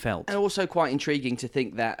would be felt. And also quite intriguing to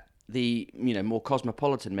think that the more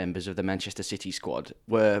cosmopolitan members of the Manchester City squad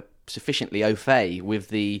were sufficiently au fait with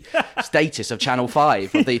the status of Channel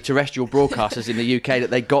 5, of the terrestrial broadcasters in the UK,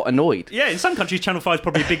 that they got annoyed. Yeah, in some countries Channel 5 is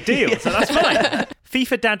probably a big deal, so that's fine.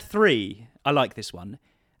 FIFA Dad 3, I like this one.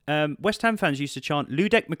 West Ham fans used to chant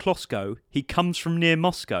Ludek McCloskey, he comes from near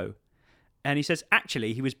Moscow, And he says,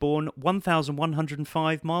 actually, he was born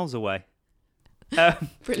 1,105 miles away.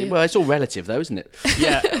 Brilliant. Well, it's all relative, though, isn't it?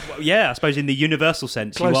 Yeah, I suppose in the universal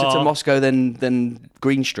sense. Closer to Moscow than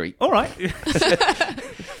Green Street. All right.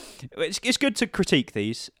 It's good to critique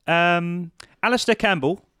these. Alistair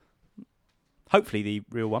Campbell, hopefully the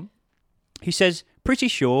real one, he says, pretty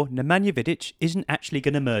sure Nemanja Vidic isn't actually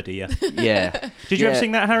going to murder you. Yeah. Did you ever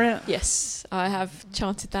sing that, Harriet? Yes, I have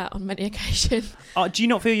chanted that on many occasions. Do you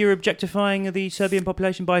not feel you're objectifying the Serbian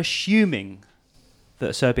population by assuming that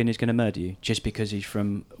a Serbian is going to murder you just because he's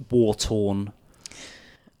from war-torn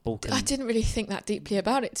Balkan? I didn't really think that deeply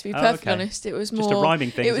about it, to be perfectly honest. It was more just a rhyming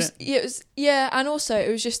thing. It was, and also it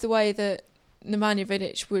was just the way that Nemanja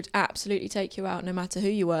Vidic would absolutely take you out no matter who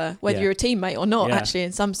you were, whether you're a teammate or not. Actually,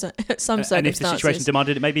 in some circumstances, and if the situation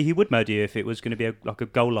demanded it, maybe he would murder you if it was going to be like a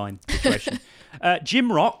goal line situation.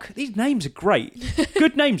 Jim Rock, these names are great.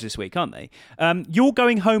 Good names this week, aren't they? You're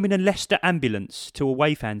going home in a Leicester ambulance to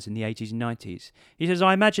away fans in the 80s and 90s. He says,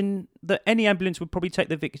 I imagine that any ambulance would probably take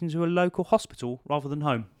the victims to a local hospital rather than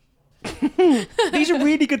home. These are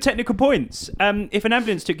really good technical points. If an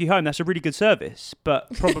ambulance took you home, that's a really good service,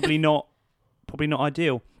 but probably not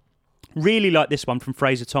ideal. Really like this one from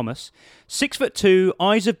Fraser Thomas. 6'2",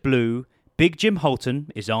 eyes of blue, Big Jim Holton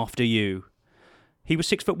is after you. He was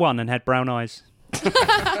 6'1" and had brown eyes.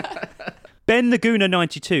 Ben the Gooner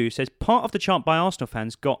 92 says, part of the chant by Arsenal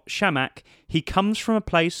fans got Shamak, he comes from a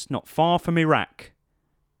place not far from Iraq.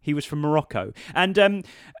 He was from Morocco. And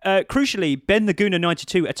crucially, Ben the Gooner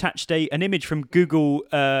 92 attached an image from Google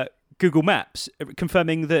Maps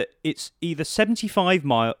confirming that it's either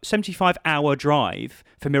 75-hour drive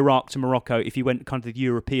from Iraq to Morocco if you went kind of the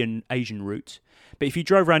European Asian route. But if you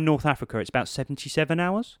drove around North Africa, it's about 77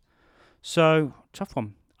 hours. So, tough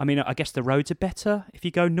one. I mean, I guess the roads are better if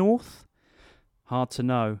you go north. Hard to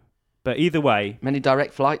know. But either way... Many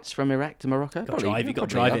direct flights from Iraq to Morocco? You've got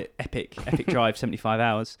to drive it. Epic drive, 75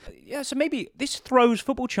 hours. Yeah, so maybe this throws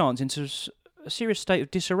football chants into a serious state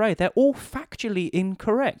of disarray. They're all factually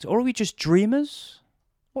incorrect. Or are we just dreamers?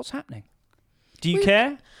 What's happening? Do you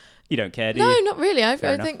care? You don't care, do you? No, not really. I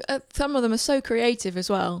think some of them are so creative as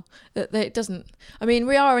well that it doesn't. I mean,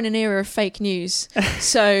 we are in an era of fake news,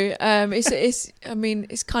 so it's. I mean,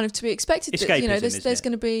 it's kind of to be expected. Escapism, that, there's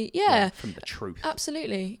going to be from the truth.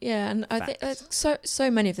 Absolutely, yeah. And I think so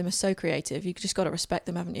many of them are so creative. You just got to respect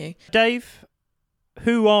them, haven't you? Dave,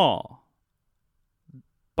 who are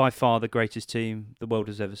by far the greatest team the world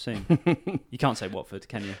has ever seen? You can't say Watford,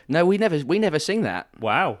 can you? No, we never sing that.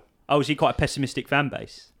 Wow. Oh, is he quite a pessimistic fan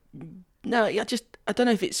base? No, I don't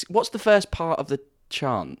know if it's... What's the first part of the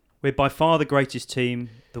chant? We're by far the greatest team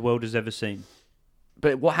the world has ever seen.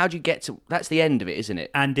 But how do you get to... That's the end of it, isn't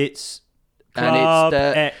it? And it's Club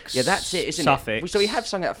X yeah, that's it, isn't suffix. it? So we have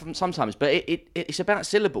sung it sometimes, but it's about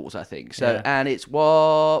syllables, I think. So And it's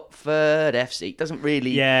Watford FC. It doesn't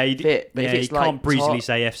really fit. But if it's you can't breezily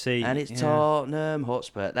say FC. And it's Tottenham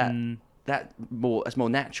Hotspur. That's more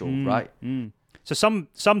natural, right? So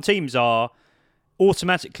some teams are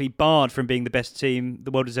automatically barred from being the best team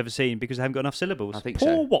the world has ever seen because they haven't got enough syllables. I think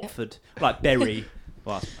Poor Watford, like Bury.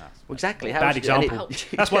 Well, exactly. Bad example.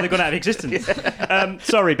 That's why they've gone out of existence.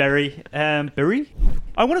 Sorry, Bury. Bury?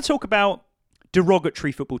 I want to talk about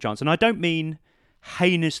derogatory football chants, and I don't mean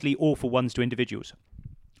heinously awful ones to individuals.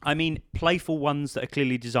 I mean playful ones that are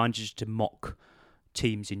clearly designed just to mock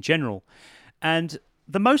teams in general. And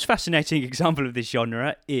the most fascinating example of this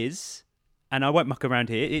genre is... and I won't muck around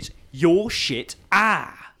here, it's your shit,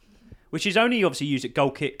 which is only obviously used at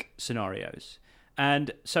goal kick scenarios.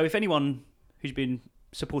 And so if anyone who's been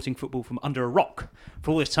supporting football from under a rock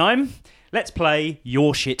for all this time, let's play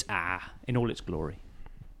your shit, in all its glory.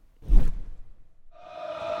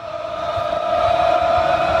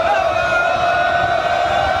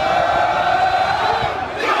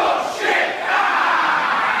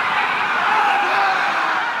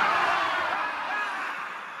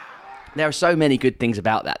 There are so many good things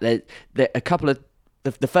about that. There a couple of...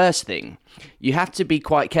 The first thing, you have to be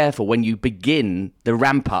quite careful when you begin the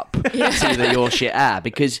ramp up to the your shit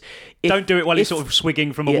because... Don't do it while he's sort of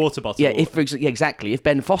swigging from a water bottle. Yeah, exactly. If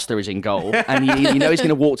Ben Foster is in goal and you know he's going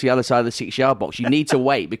to walk to the other side of the 6-yard box, you need to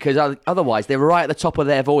wait because otherwise they're right at the top of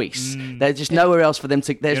their voice. There's just nowhere else for them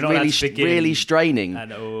to... There's really straining.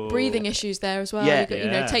 Breathing issues there as well. Yeah.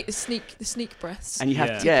 You've got, take the sneak breaths. And you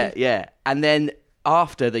have to... And then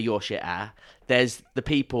after the your shit, there's the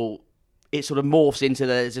people... It sort of morphs into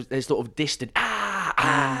there's sort of distant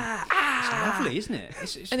It's lovely, isn't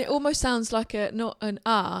it? And it almost sounds like not an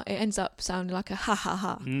it ends up sounding like a ha ha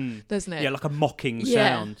ha, doesn't it? Yeah, like a mocking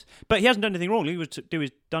sound. But he hasn't done anything wrong. All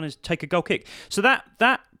he done is take a goal kick. So that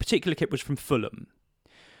particular kick was from Fulham,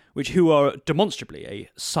 who are demonstrably a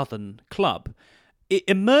southern club, it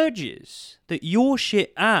emerges that Yorkshire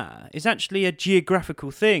is actually a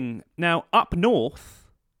geographical thing. Now, up north,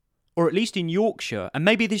 or at least in Yorkshire, and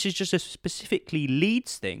maybe this is just a specifically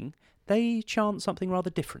Leeds thing, they chant something rather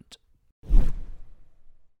different.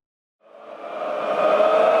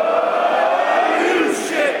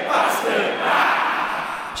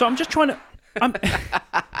 So I'm just trying to...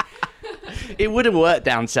 It wouldn't work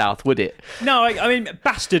down south, would it? No, I mean,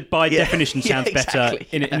 bastard by definition sounds exactly.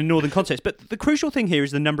 better in a northern context. But the crucial thing here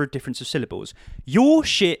is the number of difference of syllables. Your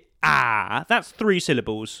shit, that's 3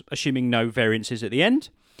 syllables, assuming no variances at the end.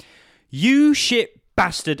 You shit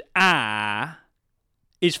bastard,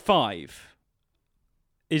 is 5.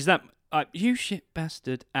 Is that... you shit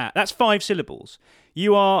bastard, that's 5 syllables.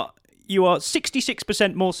 You are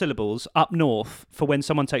 66% more syllables up north for when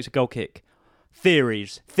someone takes a goal kick.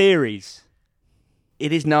 Theories.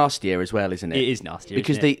 It is nastier as well, isn't it? It is nastier,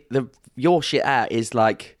 because isn't it? the your shit is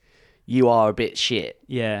like you are a bit shit.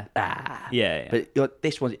 Yeah. Yeah. But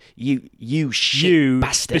this one, you shit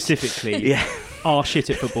bastard. Specifically are shit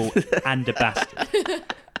at football and a bastard.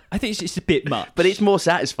 I think it's a bit much, but it's more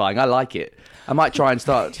satisfying. I like it. I might try and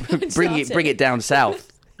start bring it down south.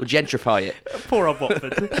 We'll gentrify it. Poor old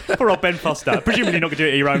Watford. Poor old Ben Foster. Presumably not going to do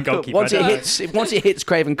it at your own goalkeeper. Once it hits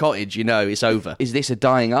Craven Cottage, you know it's over. Is this a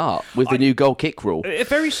dying art with the new goal kick rule? A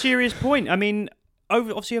very serious point. I mean,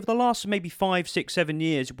 over the last maybe 5, 6, 7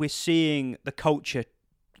 years, we're seeing the culture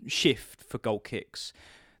shift for goal kicks.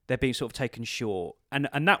 They're being sort of taken short. And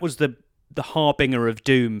that was the harbinger of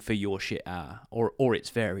doom for Yorkshire or its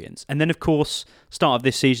variants. And then, of course, start of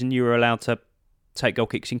this season, you were allowed to take goal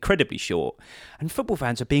kicks incredibly short, and football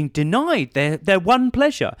fans are being denied their one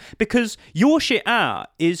pleasure, because Yorkshire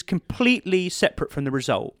is completely separate from the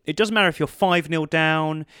result. It doesn't matter if you're 5-0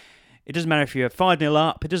 down, it doesn't matter if you're 5-0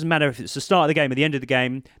 up, it doesn't matter if it's the start of the game or the end of the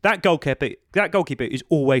game. That goalkeeper is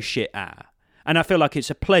always shit. And I feel like it's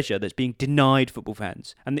a pleasure that's being denied football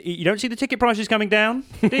fans. And you don't see the ticket prices coming down,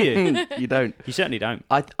 do you? You don't. You certainly don't.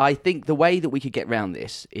 I think the way that we could get around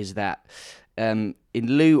this is that in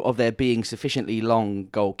lieu of there being sufficiently long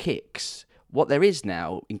goal kicks, what there is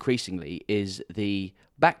now, increasingly, is the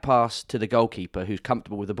back pass to the goalkeeper who's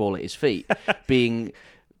comfortable with the ball at his feet being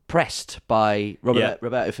pressed by Roberto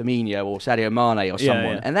Firmino or Sadio Mane or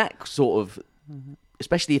someone. And that sort of,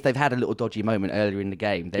 especially if they've had a little dodgy moment earlier in the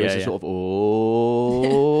game, there is a sort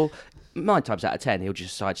of, 9 times out of 10, he'll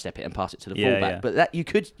just sidestep it and pass it to the fullback. But that you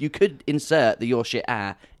could insert the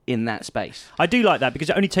Yorkshire in that space. I do like that, because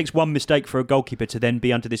it only takes one mistake for a goalkeeper to then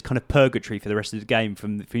be under this kind of purgatory for the rest of the game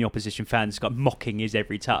from the opposition fans, kind of mocking his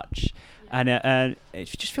every touch. And it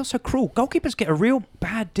just feels so cruel. Goalkeepers get a real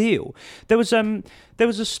bad deal. There was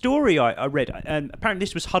a story I read, and apparently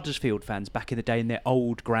this was Huddersfield fans back in the day in their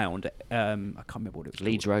old ground. I can't remember what it was.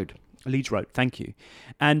 Leeds Road, thank you.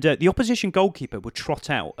 And the opposition goalkeeper would trot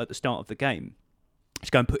out at the start of the game to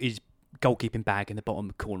go and put his goalkeeping bag in the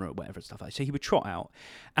bottom corner or whatever stuff like that. So he would trot out,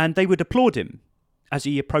 and they would applaud him as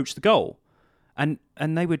he approached the goal. And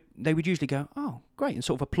they would usually go, oh, great, and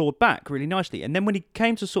sort of applaud back really nicely. And then when he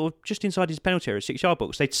came to sort of just inside his penalty area, 6-yard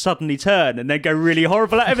box, they'd suddenly turn and they'd go really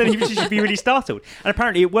horrible at him, and he would just be really startled. And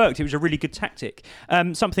apparently it worked. It was a really good tactic.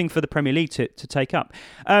 Something for the Premier League to take up.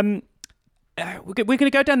 We're going to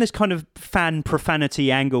go down this kind of fan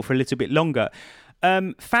profanity angle for a little bit longer.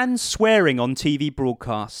 Fans swearing on TV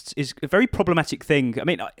broadcasts is a very problematic thing. I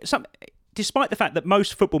mean, despite the fact that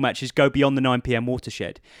most football matches go beyond the 9 p.m.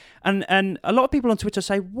 watershed. And a lot of people on Twitter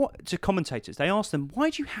say, what to commentators? They ask them,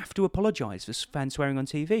 why do you have to apologise for fans swearing on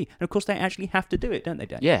TV? And of course, they actually have to do it, don't they,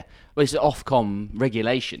 Dan? Yeah. Well, it's Ofcom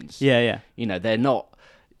regulations. Yeah. You know, they're not...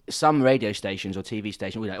 Some radio stations or TV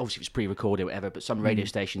stations, obviously if it's pre-recorded or whatever, but some radio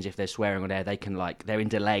stations, if they're swearing on air, they can they're in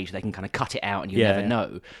delay, so they can kind of cut it out and you never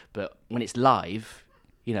know. But when it's live...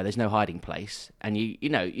 there's no hiding place, and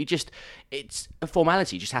it's a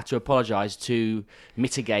formality. You just have to apologise to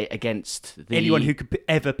mitigate against anyone who could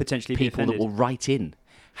ever potentially be offended. People that will write in.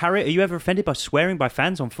 Harriet, are you ever offended by swearing by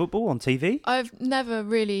fans on football, on TV? I've never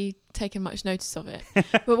really taken much notice of it.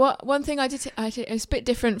 But one thing I did, it's a bit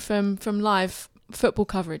different from live football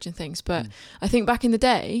coverage and things, but I think back in the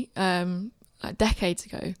day, decades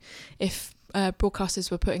ago, if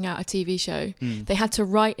broadcasters were putting out a TV show, they had to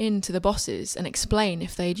write in to the bosses and explain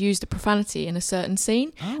if they'd used a profanity in a certain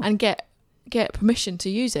scene and get permission to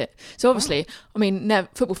use it. So obviously, I mean,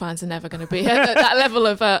 football fans are never going to be at that level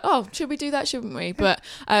of should we do that, shouldn't we? But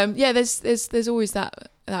there's always that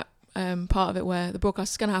part of it where the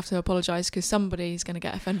broadcaster's going to have to apologise because somebody's going to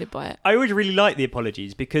get offended by it. I always really like the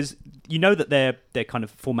apologies because you know that they're kind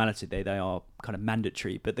of formality, they are kind of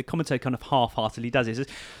mandatory, but the commentator kind of half-heartedly does it. Says,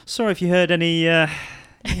 sorry if you heard any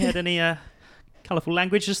You heard any colourful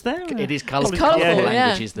language just there? It is colourful. colourful, language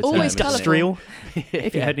yeah. is the Always term. colourful. Industrial.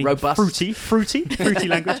 If you heard any Robust. fruity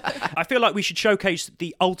language. I feel like we should showcase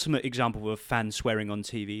the ultimate example of fans swearing on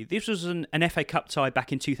TV. This was an FA Cup tie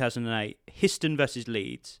back in 2008, Histon versus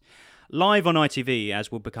Leeds. Live on ITV,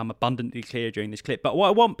 as will become abundantly clear during this clip. But what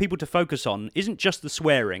I want people to focus on isn't just the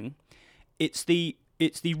swearing, it's the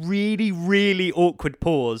really, really awkward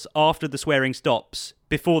pause after the swearing stops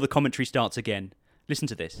before the commentary starts again. Listen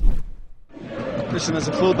to this. Listen, as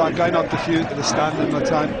a fullback, I knocked a few into the stand in my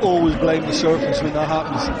time. Always blame the surface when that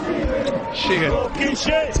happens. Sheehan. Fucking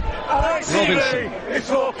shit! Robinson. It's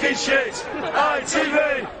fucking shit!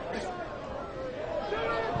 ITV!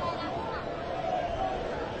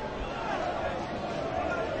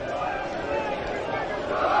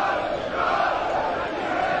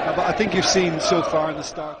 But I think you've seen so far in the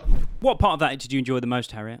start. What part of that did you enjoy the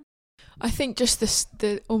most, Harriet? I think just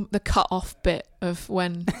the cut off bit of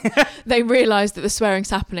when they realise that the swearing's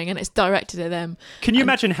happening and it's directed at them. Can you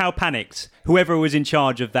imagine how panicked whoever was in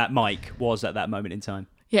charge of that mic was at that moment in time?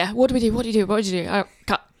 Yeah, what do we do? What do you do? What did you do? Oh,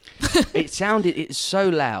 cut. It's so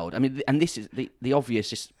loud. I mean, and this is the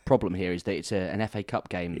obvious problem here is that it's an FA Cup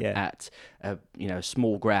game at a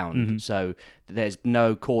small ground, so there's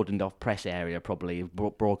no cordoned off press area, probably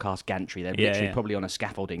broadcast gantry. They're literally probably on a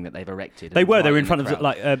scaffolding that they've erected. They were in front of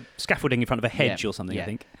like scaffolding in front of a hedge or something, I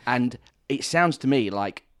think. And it sounds to me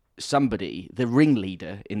like somebody, the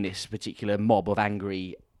ringleader in this particular mob of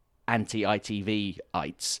angry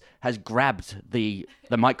anti-ITV-ites, has grabbed the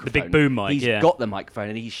microphone. The big boom mic, He's got the microphone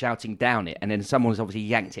and he's shouting down it, and then someone's obviously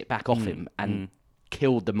yanked it back off him and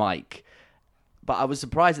killed the mic. But I was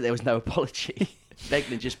surprised that there was no apology.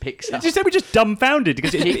 Beglin just picks up. They were just dumbfounded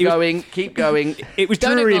because keep going. It was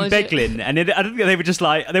Don't Drury and acknowledge Beglin, and I don't think they were just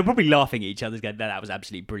like, they were probably laughing at each other, going, "No, that was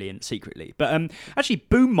absolutely brilliant," secretly. But actually,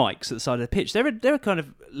 boom mics at the side of the pitch, they're a kind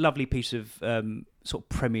of lovely piece of sort of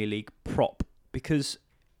Premier League prop, because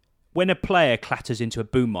when a player clatters into a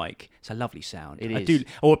boom mic, it's a lovely sound. It is.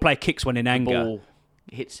 Or a player kicks one in anger. The ball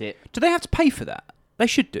hits it. Do they have to pay for that? They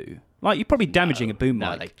should do. Like, you're probably damaging a boom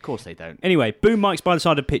mic. No, of course they don't. Anyway, boom mics by the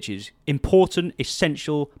side of pitches, important,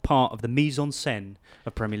 essential part of the mise-en-scène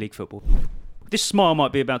of Premier League football. This smile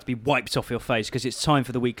might be about to be wiped off your face because it's time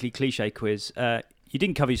for the weekly cliche quiz. You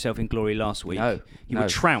didn't cover yourself in glory last week. No. You were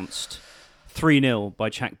trounced 3-0 by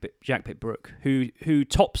Jack Pitt-Brooke, who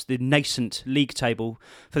tops the nascent league table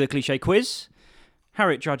for the cliche quiz.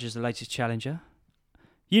 Harriet Judge is the latest challenger.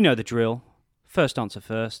 You know the drill. First answer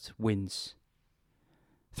first wins.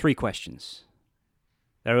 3 questions.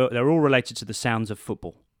 They're all related to the sounds of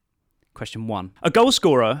football. Question 1. A goal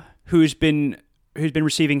scorer who's been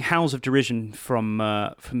receiving howls of derision from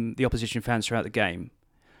the opposition fans throughout the game.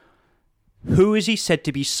 Who is he said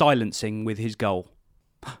to be silencing with his goal?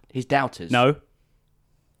 His doubters. No.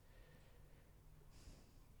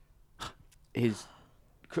 His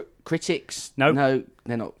critics. No. No,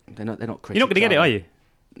 they're not critics. You're not going to get it, are you?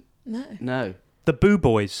 No. The Boo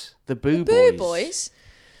Boys. The Boo Boo Boys. Boys?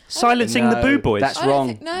 Silencing the Boo Boys. That's I don't wrong.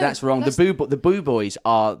 think- no, that's wrong. that's- The Boo Boys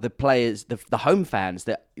are the players, the home fans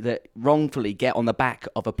that wrongfully get on the back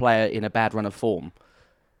of a player in a bad run of form.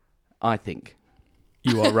 I think.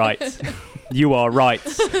 You are right. You are right.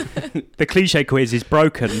 The cliche quiz is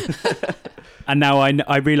broken. And now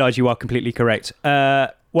I realise you are completely correct. Well,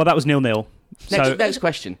 that was 0-0. Next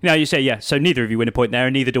question. No, you say yeah. So neither of you win a point there,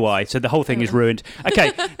 and neither do I. So the whole thing is ruined.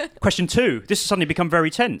 Okay, question 2. This has suddenly become very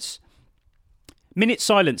tense. Minute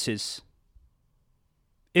silences.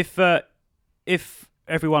 If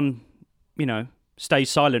everyone, stays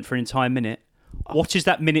silent for an entire minute, what is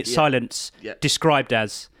that minute silence described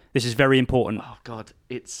as? This is very important. Oh God,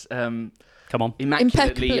 it's Come on.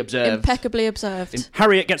 immaculately observed. Impeccably observed.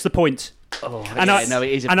 Harriet gets the point. Oh, And it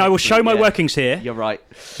is. I will show my impeccably, workings here. You're right.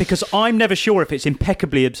 Because I'm never sure if it's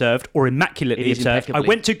impeccably observed or immaculately It is observed. impeccably. I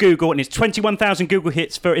went to Google and it's 21,000 Google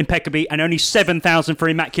hits for impeccably and only 7,000 for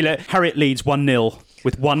immaculate. Harriet leads 1-0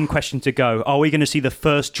 with one question to go. Are we going to see the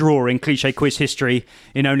first draw in cliche quiz history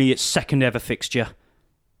in only its second ever fixture?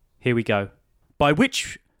 Here we go. By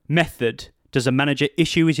which method does a manager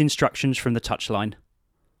issue his instructions from the touchline?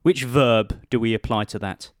 Which verb do we apply to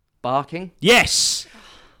that? Barking. Yes!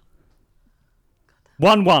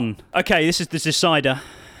 1-1. Okay, this is the decider.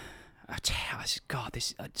 God,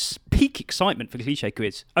 this is peak excitement for the cliche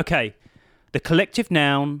quiz. Okay, the collective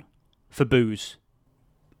noun for booze.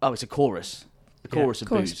 Oh, it's a chorus. A chorus of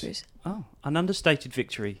Chorus booze. Oh, an understated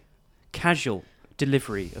victory. Casual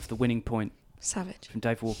delivery of the winning point Savage. from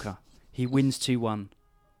Dave Walker. He wins 2-1.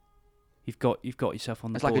 You've got yourself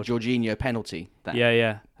on the It's board. like a Jorginho penalty. That.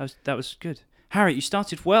 Yeah. That was good. Harry, you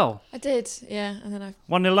started well. I did, yeah, and then I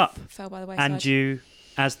 1-0 up. fell by the wayside. And you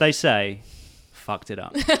as they say, fucked it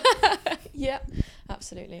up. Yeah,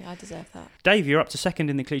 absolutely. I deserve that. Dave, you're up to second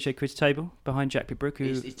in the cliche quiz table behind Jack Pibrook.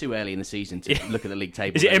 It's too early in the season to look at the league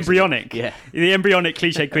table. Is it embryonic? Yeah. The embryonic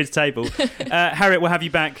cliche quiz table. Harriet, we'll have you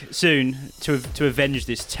back soon to avenge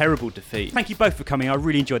this terrible defeat. Thank you both for coming. I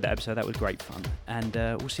really enjoyed that episode. That was great fun. And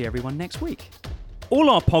we'll see everyone next week. All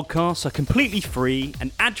our podcasts are completely free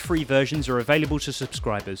and ad-free versions are available to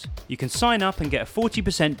subscribers. You can sign up and get a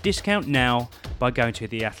 40% discount now by going to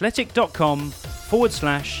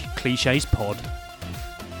theathletic.com/clichespod.